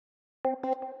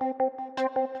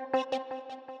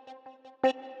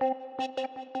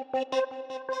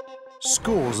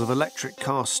Scores of electric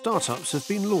car startups have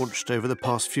been launched over the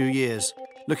past few years,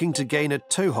 looking to gain a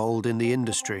toehold in the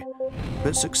industry.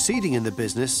 But succeeding in the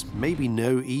business may be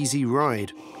no easy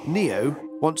ride. NIO,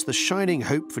 once the shining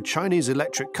hope for Chinese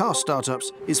electric car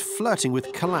startups, is flirting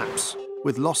with collapse,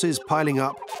 with losses piling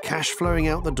up, cash flowing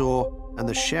out the door, and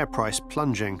the share price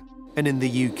plunging. And in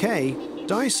the UK,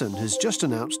 Dyson has just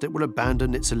announced it will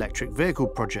abandon its electric vehicle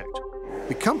project.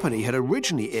 The company had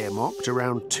originally earmarked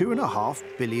around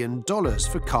 $2.5 billion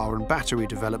for car and battery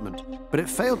development, but it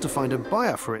failed to find a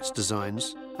buyer for its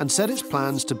designs and said its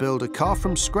plans to build a car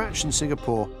from scratch in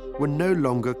Singapore were no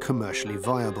longer commercially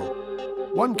viable.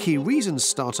 One key reason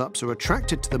startups are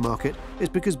attracted to the market is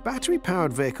because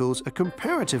battery-powered vehicles are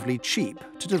comparatively cheap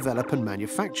to develop and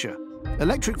manufacture.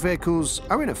 Electric vehicles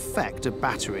are in effect a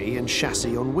battery and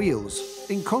chassis on wheels,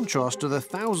 in contrast to the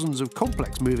thousands of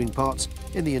complex moving parts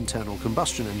in the internal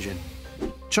combustion engine.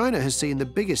 China has seen the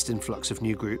biggest influx of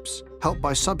new groups, helped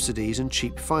by subsidies and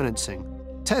cheap financing.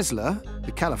 Tesla,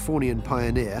 the Californian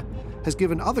pioneer, has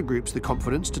given other groups the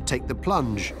confidence to take the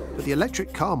plunge, but the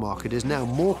electric car market is now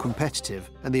more competitive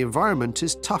and the environment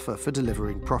is tougher for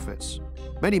delivering profits.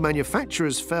 Many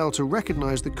manufacturers fail to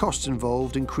recognize the costs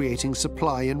involved in creating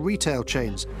supply and retail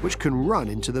chains, which can run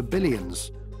into the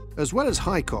billions. As well as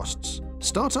high costs,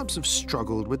 startups have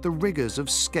struggled with the rigors of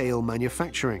scale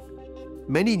manufacturing.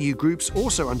 Many new groups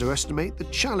also underestimate the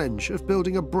challenge of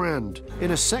building a brand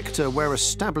in a sector where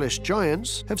established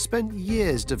giants have spent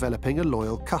years developing a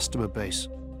loyal customer base.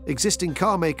 Existing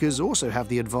car makers also have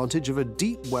the advantage of a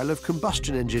deep well of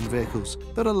combustion engine vehicles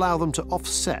that allow them to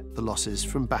offset the losses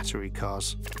from battery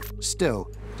cars.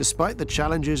 Still, despite the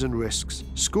challenges and risks,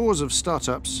 scores of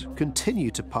startups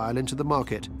continue to pile into the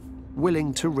market,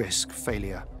 willing to risk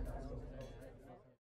failure.